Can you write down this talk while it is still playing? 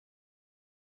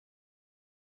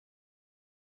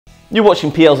You're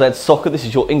watching PLZ Soccer. This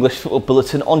is your English Football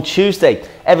Bulletin on Tuesday.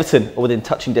 Everton are within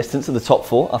touching distance of the top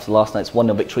four after last night's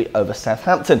 1-0 victory over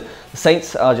Southampton. The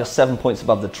Saints are just 7 points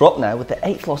above the drop now with their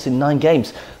 8th loss in 9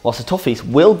 games, whilst the Toffees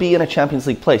will be in a Champions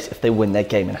League place if they win their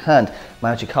game in hand.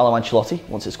 Manager Carlo Ancelotti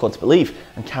wants his squad to believe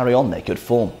and carry on their good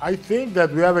form. I think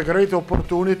that we have a great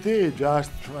opportunity,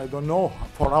 just, I don't know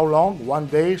for how long, 1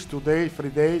 day, 2 days, 3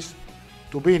 days,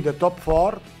 to be in the top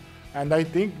 4. And I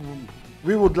think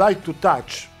we would like to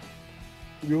touch.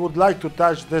 We would like to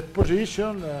touch that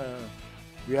position.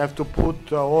 We have to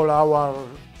put all our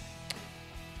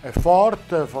effort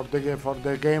for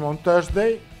the game on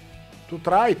Thursday to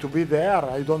try to be there.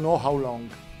 I don't know how long.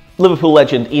 Liverpool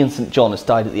legend Ian St John has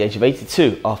died at the age of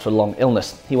 82 after a long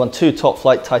illness. He won 2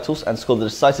 top-flight titles and scored the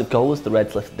decisive goal as the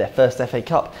Reds lifted their first FA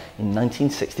Cup in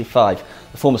 1965.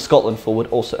 The former Scotland forward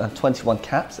also earned 21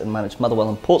 caps and managed Motherwell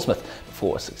and Portsmouth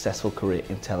before a successful career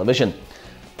in television.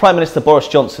 Prime Minister Boris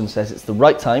Johnson says it's the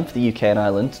right time for the UK and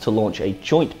Ireland to launch a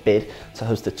joint bid to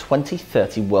host the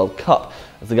 2030 World Cup,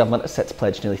 as the government is set to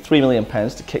pledge nearly £3 million to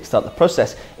kickstart the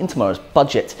process in tomorrow's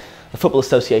budget. The football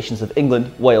associations of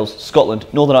England, Wales, Scotland,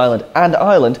 Northern Ireland and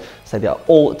Ireland say they are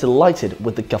all delighted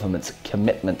with the government's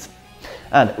commitment.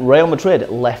 And Real Madrid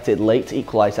left it late to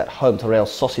equalise at home to Real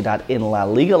Sociedad in La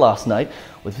Liga last night,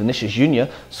 with Vinicius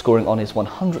Jr. scoring on his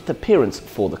 100th appearance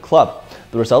for the club.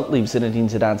 The result leaves Zinedine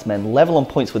Zidane's men level on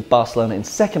points with Barcelona in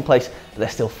second place, but they're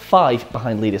still 5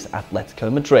 behind leaders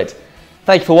Atletico Madrid.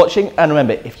 Thank you for watching, and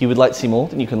remember, if you would like to see more,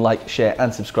 then you can like, share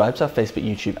and subscribe to our Facebook,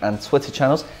 YouTube and Twitter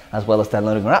channels, as well as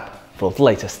downloading our app for all the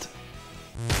latest.